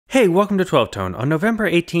Hey, welcome to 12 Tone. On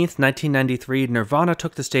November 18th, 1993, Nirvana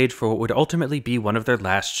took the stage for what would ultimately be one of their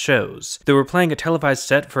last shows. They were playing a televised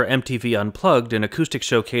set for MTV Unplugged, an acoustic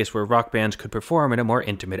showcase where rock bands could perform in a more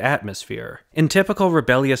intimate atmosphere. In typical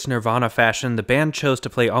rebellious Nirvana fashion, the band chose to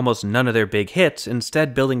play almost none of their big hits,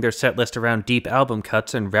 instead building their setlist around deep album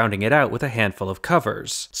cuts and rounding it out with a handful of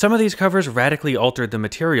covers. Some of these covers radically altered the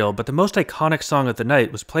material, but the most iconic song of the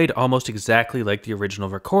night was played almost exactly like the original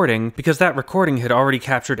recording, because that recording had already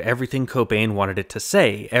captured everything Cobain wanted it to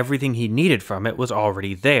say. Everything he needed from it was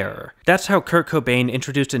already there. That's how Kurt Cobain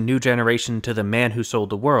introduced a new generation to The Man Who Sold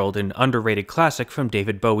the World, an underrated classic from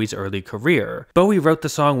David Bowie's early career. Bowie wrote the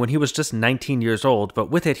song when he was just 19 years old, but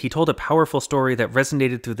with it he told a powerful story that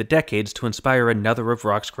resonated through the decades to inspire another of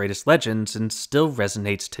rock's greatest legends and still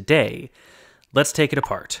resonates today. Let's take it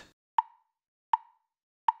apart.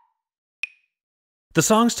 The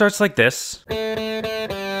song starts like this,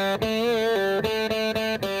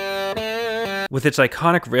 with its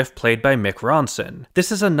iconic riff played by Mick Ronson. This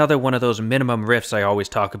is another one of those minimum riffs I always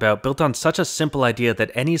talk about, built on such a simple idea that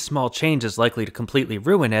any small change is likely to completely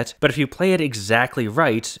ruin it, but if you play it exactly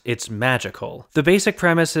right, it's magical. The basic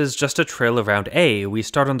premise is just a trill around A. We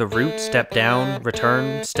start on the root, step down,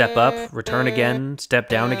 return, step up, return again, step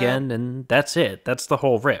down again, and that's it. That's the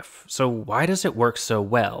whole riff. So why does it work so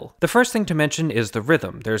well? The first thing to mention is the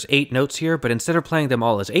rhythm. There's 8 notes here, but instead of playing them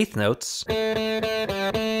all as 8th notes,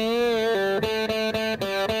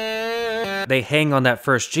 they hang on that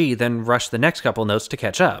first G, then rush the next couple notes to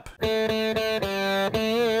catch up. The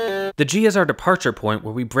G is our departure point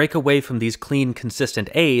where we break away from these clean, consistent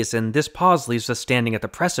A's, and this pause leaves us standing at the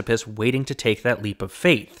precipice waiting to take that leap of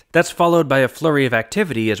faith. That's followed by a flurry of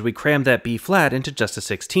activity as we cram that B flat into just a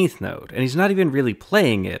 16th note, and he's not even really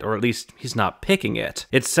playing it, or at least he's not picking it.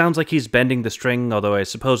 It sounds like he's bending the string, although I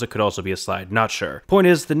suppose it could also be a slide, not sure. Point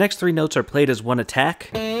is, the next 3 notes are played as one attack,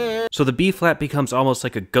 so the B flat becomes almost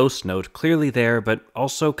like a ghost note, clearly there, but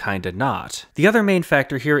also kinda not. The other main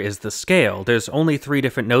factor here is the scale. There's only 3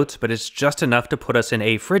 different notes, but it's just enough to put us in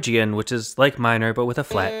A Phrygian, which is like minor but with a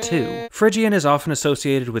flat 2. Phrygian is often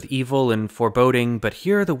associated with evil and foreboding, but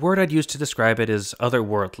here the word I'd use to describe it is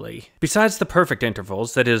otherworldly. Besides the perfect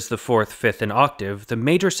intervals, that is the 4th, 5th, and octave, the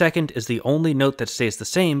major second is the only note that stays the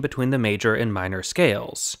same between the major and minor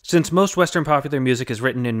scales. Since most Western popular music is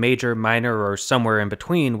written in major, minor, or somewhere in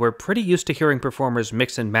between, we're pretty used to hearing performers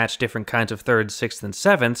mix and match different kinds of 3rds, 6ths, and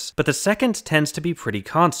 7ths, but the second tends to be pretty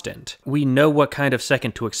constant. We know what kind of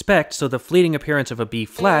second to expect, so the fleeting appearance of a B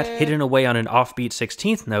flat hidden away on an offbeat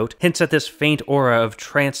 16th note hints at this faint aura of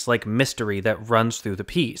trance-like mystery that runs through the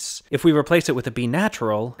piece. If we replace it with a B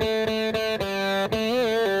natural,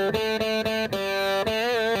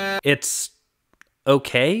 it's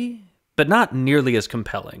okay, but not nearly as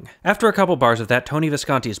compelling. After a couple bars of that, Tony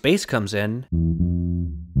Visconti's bass comes in,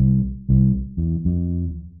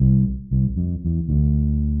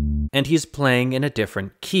 and he's playing in a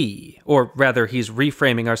different key. Or rather, he's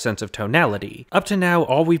reframing our sense of tonality. Up to now,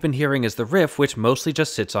 all we've been hearing is the riff, which mostly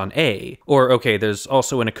just sits on A. Or, okay, there's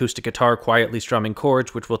also an acoustic guitar quietly strumming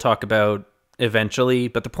chords, which we'll talk about eventually,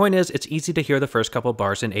 but the point is, it's easy to hear the first couple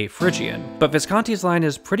bars in A Phrygian. But Visconti's line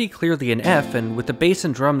is pretty clearly in F, and with the bass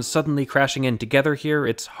and drums suddenly crashing in together here,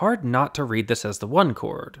 it's hard not to read this as the 1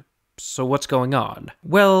 chord. So what's going on?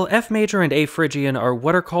 Well, F major and A Phrygian are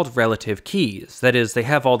what are called relative keys. That is, they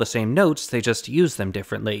have all the same notes, they just use them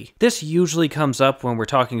differently. This usually comes up when we're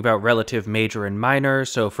talking about relative major and minor,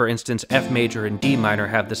 so for instance, F major and D minor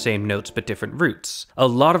have the same notes but different roots. A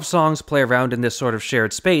lot of songs play around in this sort of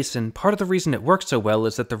shared space, and part of the reason it works so well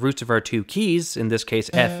is that the roots of our 2 keys, in this case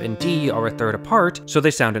F and D, are a 3rd apart, so they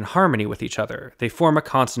sound in harmony with each other. They form a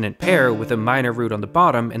consonant pair with a minor root on the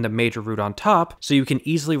bottom and the major root on top, so you can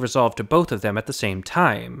easily resolve to both of them at the same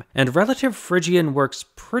time. And relative Phrygian works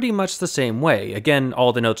pretty much the same way. Again,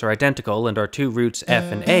 all the notes are identical, and our 2 roots F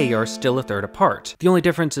and A are still a 3rd apart. The only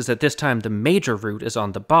difference is that this time the major root is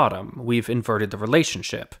on the bottom. We've inverted the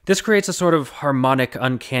relationship. This creates a sort of harmonic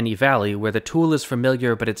uncanny valley where the tool is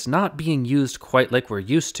familiar, but it's not being used quite like we're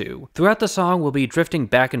used to. Throughout the song, we'll be drifting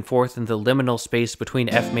back and forth in the liminal space between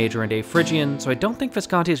F major and A Phrygian, so I don't think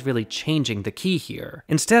Visconti is really changing the key here.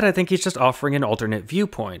 Instead, I think he's just offering an alternate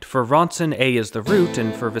viewpoint. For Ronson, A is the root,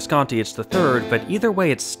 and for Visconti it's the 3rd, but either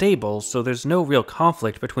way it's stable, so there's no real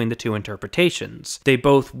conflict between the 2 interpretations. They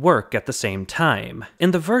both work at the same time.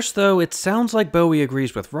 In the verse though, it sounds like Bowie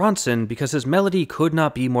agrees with Ronson because his melody could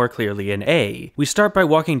not be more clearly in A. We start by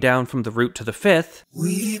walking down from the root to the 5th,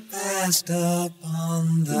 we passed up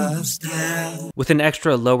on the stair, with an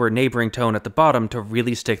extra lower neighboring tone at the bottom to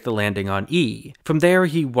really stick the landing on E. From there,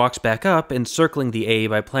 he walks back up, encircling the A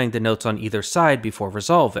by playing the notes on either side before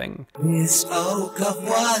resolving. evolving. We spoke of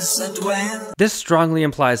was and when. This strongly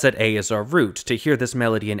implies that A is our root. To hear this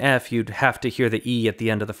melody in F, you'd have to hear the E at the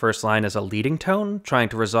end of the first line as a leading tone, trying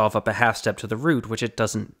to resolve up a half step to the root, which it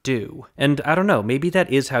doesn't do. And I don't know, maybe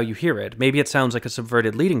that is how you hear it. Maybe it sounds like a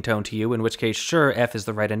subverted leading tone to you, in which case sure, F is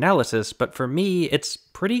the right analysis, but for me, it's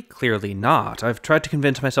pretty clearly not. I've tried to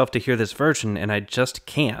convince myself to hear this version, and I just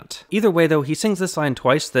can't. Either way though, he sings this line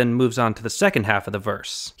twice, then moves on to the second half of the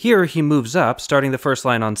verse. Here, he moves up, starting the first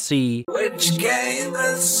line on C, Which gave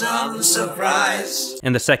us some surprise.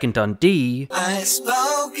 and the second on D, I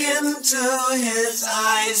spoke into his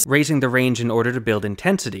eyes. raising the range in order to build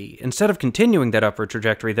intensity. Instead of continuing that upward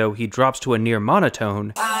trajectory though, he drops to a near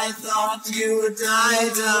monotone, I thought you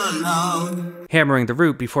died alone. hammering the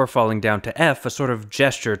root before falling down to F, a sort of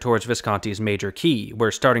gesture towards Visconti's major key.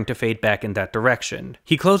 We're starting to fade back in that direction.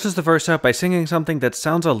 He closes the verse out by singing something that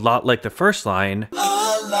sounds a lot like the first line,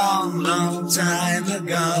 A long, long time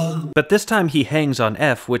ago. but this time he hangs on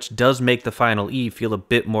F, which does make the final E feel a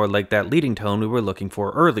bit more like that leading tone we were looking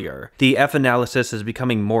for earlier. The F analysis is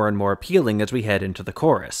becoming more and more appealing as we head into the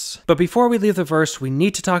chorus. But before we leave the verse, we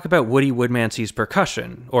need to talk about Woody Woodmansey's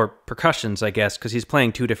percussion, or percussions I guess, because he's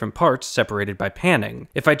playing two different parts separated by panning.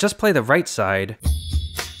 If I just play the right side,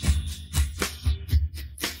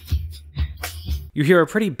 you hear a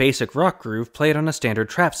pretty basic rock groove played on a standard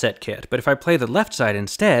trap set kit, but if I play the left side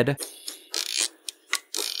instead,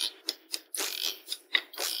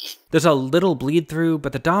 there's a little bleed through,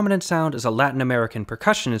 but the dominant sound is a Latin American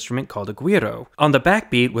percussion instrument called a güiro. On the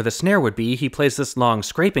backbeat, where the snare would be, he plays this long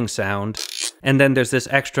scraping sound, and then there's this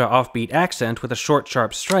extra offbeat accent with a short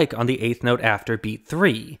sharp strike on the 8th note after beat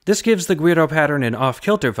 3. This gives the güiro pattern an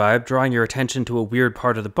off-kilter vibe, drawing your attention to a weird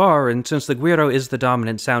part of the bar, and since the güiro is the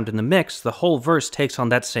dominant sound in the mix, the whole verse takes on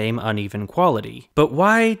that same uneven quality. But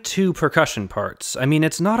why two percussion parts? I mean,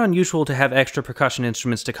 it's not unusual to have extra percussion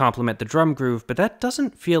instruments to complement the drum groove, but that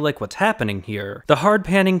doesn't feel like what's happening here. The hard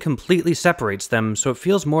panning completely separates them, so it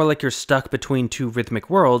feels more like you're stuck between two rhythmic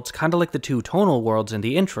worlds, kinda like the two tonal worlds in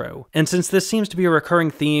the intro. And since this seems to be a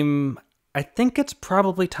recurring theme, I think it's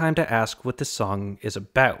probably time to ask what this song is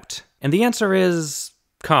about. And the answer is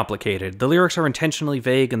complicated. The lyrics are intentionally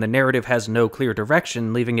vague and the narrative has no clear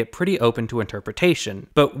direction, leaving it pretty open to interpretation.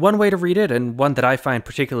 But one way to read it, and one that I find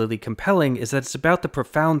particularly compelling, is that it's about the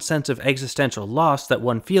profound sense of existential loss that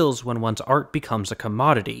one feels when one's art becomes a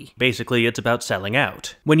commodity. Basically, it's about selling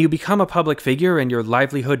out. When you become a public figure and your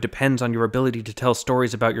livelihood depends on your ability to tell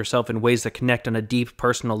stories about yourself in ways that connect on a deep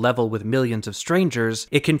personal level with millions of strangers,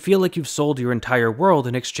 it can feel like you've sold your entire world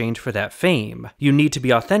in exchange for that fame. You need to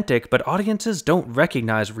be authentic, but audiences don't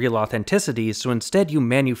recognize real authenticity, so instead you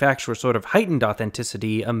manufacture a sort of heightened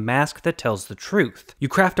authenticity, a mask that tells the truth. You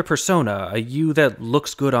craft a persona, a you that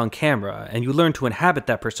looks good on camera, and you learn to inhabit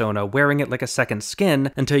that persona, wearing it like a second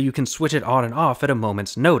skin until you can switch it on and off at a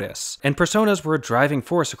moment's notice. And personas were a driving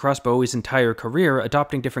force across Bowie's entire career,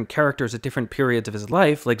 adopting different characters at different periods of his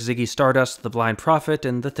life, like Ziggy Stardust, the Blind Prophet,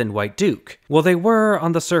 and the Thin White Duke. While they were,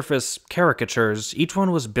 on the surface, caricatures, each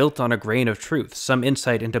one was built on a grain of truth, some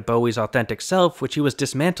insight into Bowie's authentic self, which he was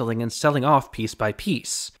dismantling and selling off piece by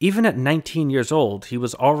piece. Even at 19 years old, he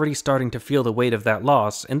was already starting to feel the weight of that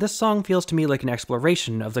loss, and this song feels to me like an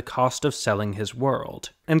exploration of the cost of selling his world.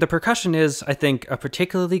 And the percussion is, I think, a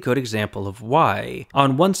particularly good example of why.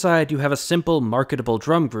 On one side, you have a simple, marketable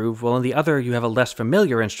drum groove, while on the other, you have a less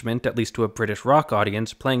familiar instrument, at least to a British rock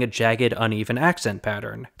audience, playing a jagged, uneven accent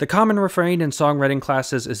pattern. The common refrain in songwriting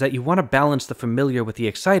classes is that you want to balance the familiar with the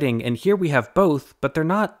exciting, and here we have both, but they're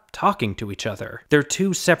not talking to each other. They're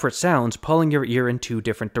two separate sounds pulling your ear in two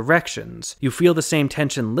different directions. You feel the same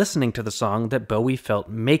tension listening to the song that Bowie felt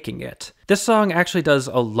making it. This song actually does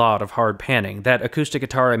a lot of hard panning. That acoustic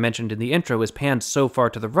guitar I mentioned in the intro is panned so far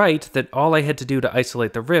to the right that all I had to do to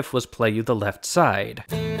isolate the riff was play you the left side.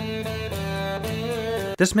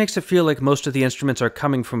 This makes it feel like most of the instruments are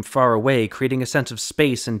coming from far away, creating a sense of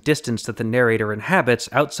space and distance that the narrator inhabits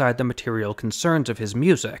outside the material concerns of his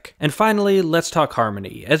music. And finally, let's talk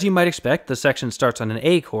harmony. As you might expect, the section starts on an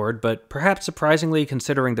A chord, but perhaps surprisingly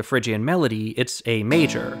considering the Phrygian melody, it's A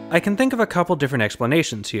major. I can think of a couple different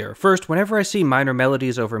explanations here. First, whenever I see minor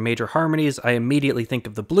melodies over major harmonies, I immediately think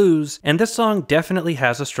of the blues, and this song definitely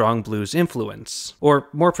has a strong blues influence. Or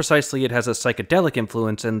more precisely, it has a psychedelic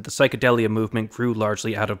influence, and the psychedelia movement grew largely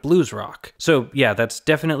mostly out of blues rock. So yeah, that's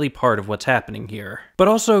definitely part of what's happening here. But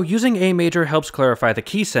also, using A major helps clarify the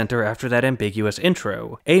key center after that ambiguous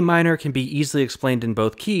intro. A minor can be easily explained in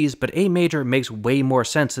both keys, but A major makes way more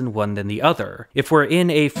sense in one than the other. If we're in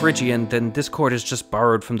A Phrygian, then this chord is just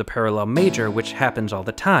borrowed from the parallel major, which happens all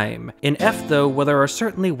the time. In F though, while there are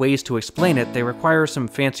certainly ways to explain it, they require some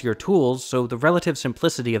fancier tools, so the relative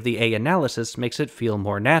simplicity of the A analysis makes it feel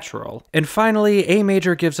more natural. And finally, A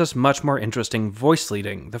major gives us much more interesting voice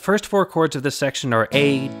leading. The first 4 chords of this section are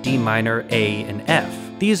A, D minor, A, and F.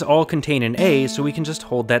 These all contain an A, so we can just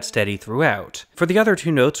hold that steady throughout. For the other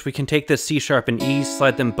 2 notes, we can take this C sharp and E,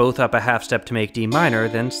 slide them both up a half step to make D minor,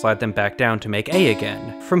 then slide them back down to make A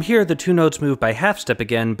again. From here, the 2 notes move by half step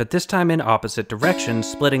again, but this time in opposite directions,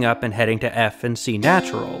 splitting up and heading to F and C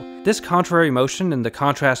natural. This contrary motion and the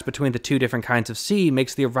contrast between the 2 different kinds of C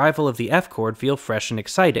makes the arrival of the F chord feel fresh and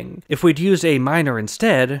exciting. If we'd used A minor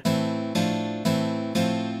instead,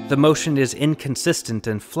 the motion is inconsistent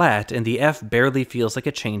and flat, and the F barely feels like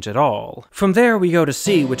a change at all. From there, we go to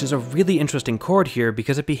C, which is a really interesting chord here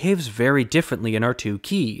because it behaves very differently in our 2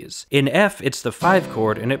 keys. In F, it's the 5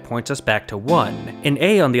 chord, and it points us back to 1. In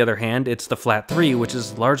A, on the other hand, it's the flat 3, which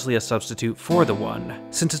is largely a substitute for the 1.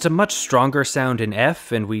 Since it's a much stronger sound in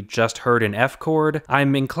F, and we just heard an F chord,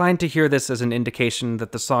 I'm inclined to hear this as an indication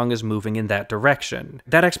that the song is moving in that direction.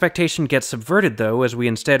 That expectation gets subverted though, as we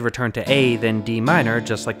instead return to A, then D minor,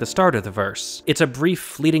 just like the start of the verse. It's a brief,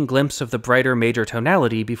 fleeting glimpse of the brighter major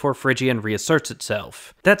tonality before Phrygian reasserts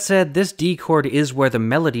itself. That said, this D chord is where the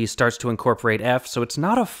melody starts to incorporate F, so it's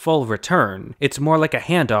not a full return. It's more like a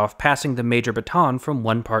handoff, passing the major baton from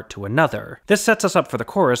one part to another. This sets us up for the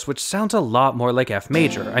chorus, which sounds a lot more like F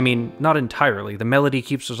major. I mean, not entirely. The melody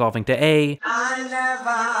keeps resolving to A. I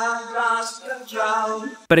never lost control.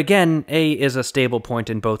 But again, A is a stable point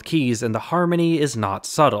in both keys, and the harmony is not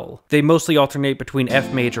subtle. They mostly alternate between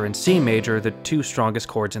F major and C major, the 2 strongest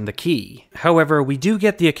chords in the key. However, we do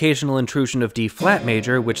get the occasional intrusion of D flat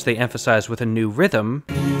major, which they emphasize with a new rhythm.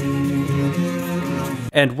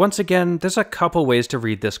 And once again, there's a couple ways to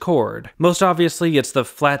read this chord. Most obviously, it's the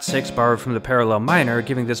flat 6 borrowed from the parallel minor,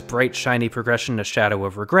 giving this bright, shiny progression a shadow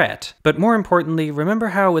of regret. But more importantly, remember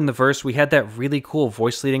how in the verse we had that really cool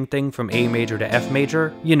voice leading thing from A major to F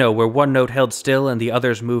major? You know, where one note held still and the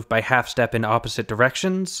others moved by half step in opposite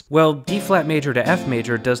directions? Well, D flat major to F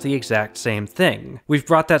major does the exact same thing. We've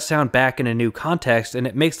brought that sound back in a new context, and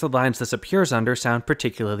it makes the lines this appears under sound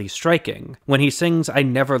particularly striking. When he sings "I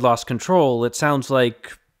never lost control," it sounds like,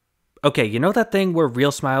 okay, you know that thing where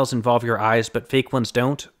real smiles involve your eyes but fake ones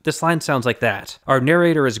don't? This line sounds like that. Our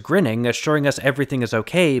narrator is grinning, assuring us everything is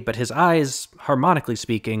okay, but his eyes, harmonically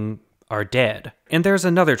speaking, are dead. And there's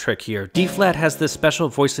another trick here. D flat has this special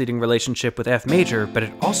voice leading relationship with F major, but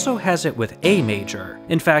it also has it with A major.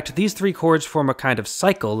 In fact, these 3 chords form a kind of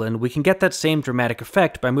cycle, and we can get that same dramatic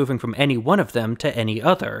effect by moving from any one of them to any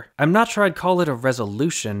other. I'm not sure I'd call it a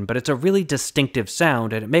resolution, but it's a really distinctive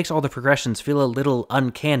sound, and it makes all the progressions feel a little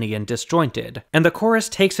uncanny and disjointed. And the chorus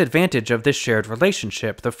takes advantage of this shared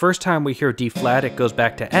relationship. The first time we hear D flat, it goes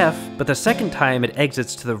back to F, but the second time it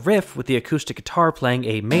exits to the riff with the acoustic guitar playing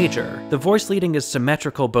A major. The voice leading is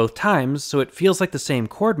symmetrical both times, so it feels like the same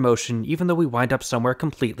chord motion even though we wind up somewhere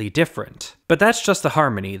completely different. But that's just the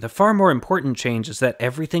harmony. The far more important change is that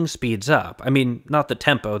everything speeds up. I mean, not the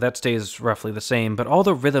tempo, that stays roughly the same, but all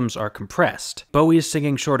the rhythms are compressed. Bowie's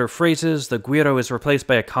singing shorter phrases, the guiro is replaced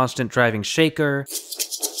by a constant driving shaker,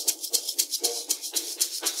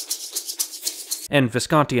 and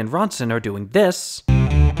Visconti and Ronson are doing this,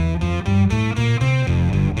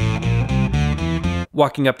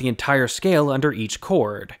 walking up the entire scale under each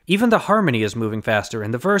chord. Even the harmony is moving faster.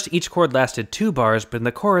 In the verse, each chord lasted 2 bars, but in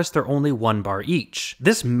the chorus, they're only 1 bar each.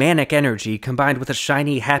 This manic energy, combined with a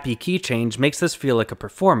shiny, happy key change, makes this feel like a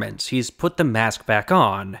performance. He's put the mask back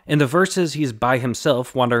on. In the verses, he's by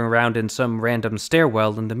himself, wandering around in some random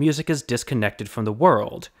stairwell, and the music is disconnected from the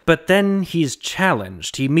world. But then he's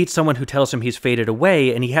challenged. He meets someone who tells him he's faded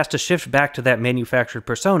away, and he has to shift back to that manufactured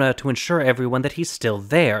persona to ensure everyone that he's still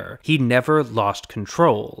there. He never lost control.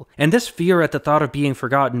 And this fear at the thought of being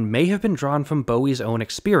forgotten may have been drawn from Bowie's own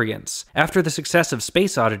experience. After the success of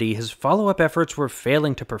Space Oddity, his follow-up efforts were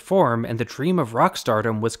failing to perform, and the dream of rock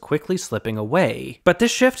stardom was quickly slipping away. But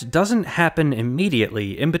this shift doesn't happen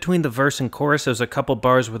immediately. In between the verse and chorus, there's a couple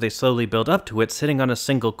bars where they slowly build up to it, sitting on a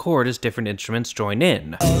single chord as different instruments join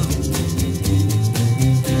in.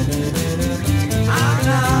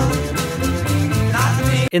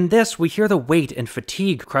 In this, we hear the weight and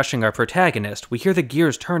fatigue crushing our protagonist. We hear the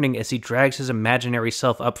gears turning as he drags his imaginary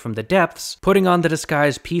self up from the depths, putting on the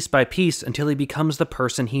disguise piece by piece until he becomes the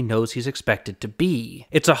person he knows he's expected to be.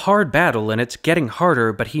 It's a hard battle, and it's getting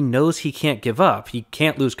harder, but he knows he can't give up. He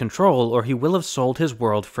can't lose control, or he will have sold his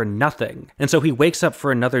world for nothing. And so he wakes up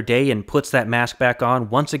for another day and puts that mask back on,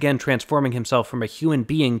 once again transforming himself from a human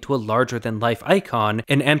being to a larger-than-life icon,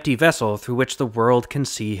 an empty vessel through which the world can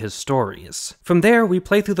see his stories. From there, we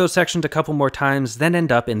play through those sections a couple more times, then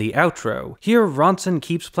end up in the outro. Here, Ronson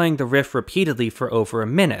keeps playing the riff repeatedly for over a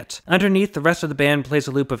minute. Underneath, the rest of the band plays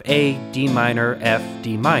a loop of A, D minor, F,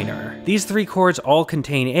 D minor. These three chords all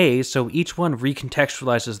contain A, so each one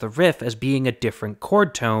recontextualizes the riff as being a different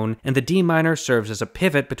chord tone, and the D minor serves as a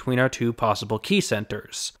pivot between our two possible key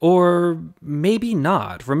centers. Or maybe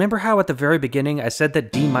not. Remember how at the very beginning I said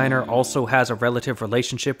that D minor also has a relative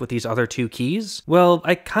relationship with these other two keys? Well,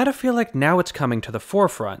 I kind of feel like now it's coming to the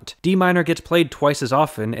forefront. D minor gets played twice as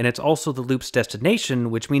often, and it's also the loop's destination,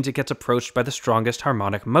 which means it gets approached by the strongest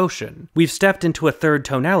harmonic motion. We've stepped into a third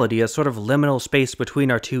tonality, a sort of liminal space between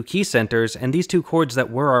our two key centers, and these two chords that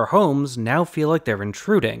were our homes now feel like they're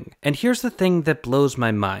intruding. And here's the thing that blows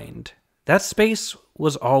my mind. That space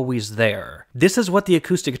was always there. This is what the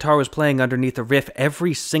acoustic guitar was playing underneath the riff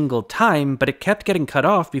every single time, but it kept getting cut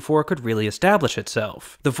off before it could really establish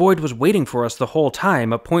itself. The void was waiting for us the whole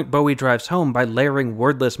time, a point Bowie drives home by layering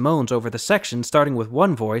wordless moans over the section, starting with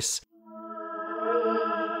one voice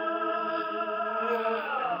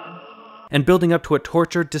and building up to a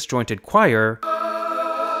tortured, disjointed choir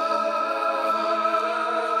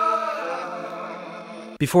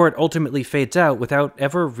before it ultimately fades out without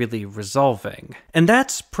ever really resolving. And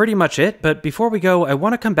that's pretty much it, but before we go, I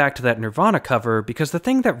want to come back to that Nirvana cover, because the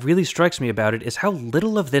thing that really strikes me about it is how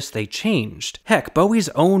little of this they changed. Heck, Bowie's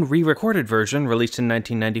own re-recorded version, released in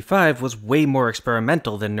 1995, was way more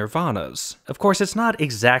experimental than Nirvana's. Of course, it's not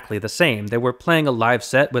exactly the same. They were playing a live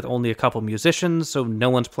set with only a couple musicians, so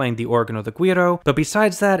no one's playing the organ or the guiro, but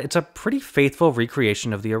besides that, it's a pretty faithful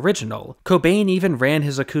recreation of the original. Cobain even ran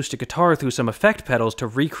his acoustic guitar through some effect pedals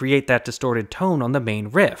to recreate that distorted tone on the main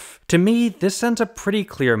riff. To me, this sends a pretty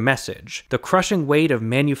clear message. The crushing weight of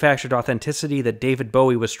manufactured authenticity that David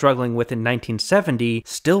Bowie was struggling with in 1970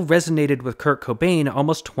 still resonated with Kurt Cobain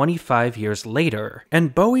almost 25 years later.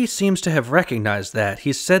 And Bowie seems to have recognized that.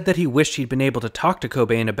 He said that he wished he'd been able to talk to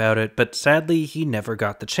Cobain about it, but sadly he never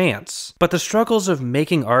got the chance. But the struggles of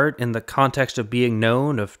making art in the context of being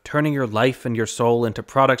known, of turning your life and your soul into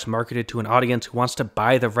products marketed to an audience who wants to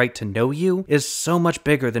buy the right to know you, is so much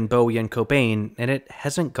bigger than Bowie and Cobain, and it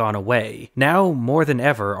hasn't gone away. Now, more than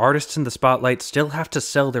ever, artists in the spotlight still have to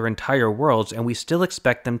sell their entire worlds, and we still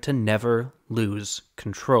expect them to never lose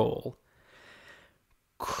control.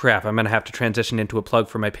 Crap, I'm gonna have to transition into a plug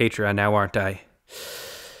for my Patreon now, aren't I?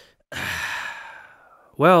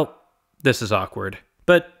 Well, this is awkward.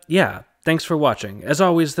 But yeah, thanks for watching. As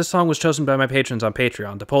always, this song was chosen by my patrons on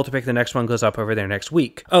Patreon. The poll to pick the next one goes up over there next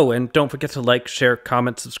week. Oh, and don't forget to like, share,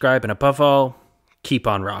 comment, subscribe, and above all, keep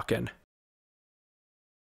on rockin'.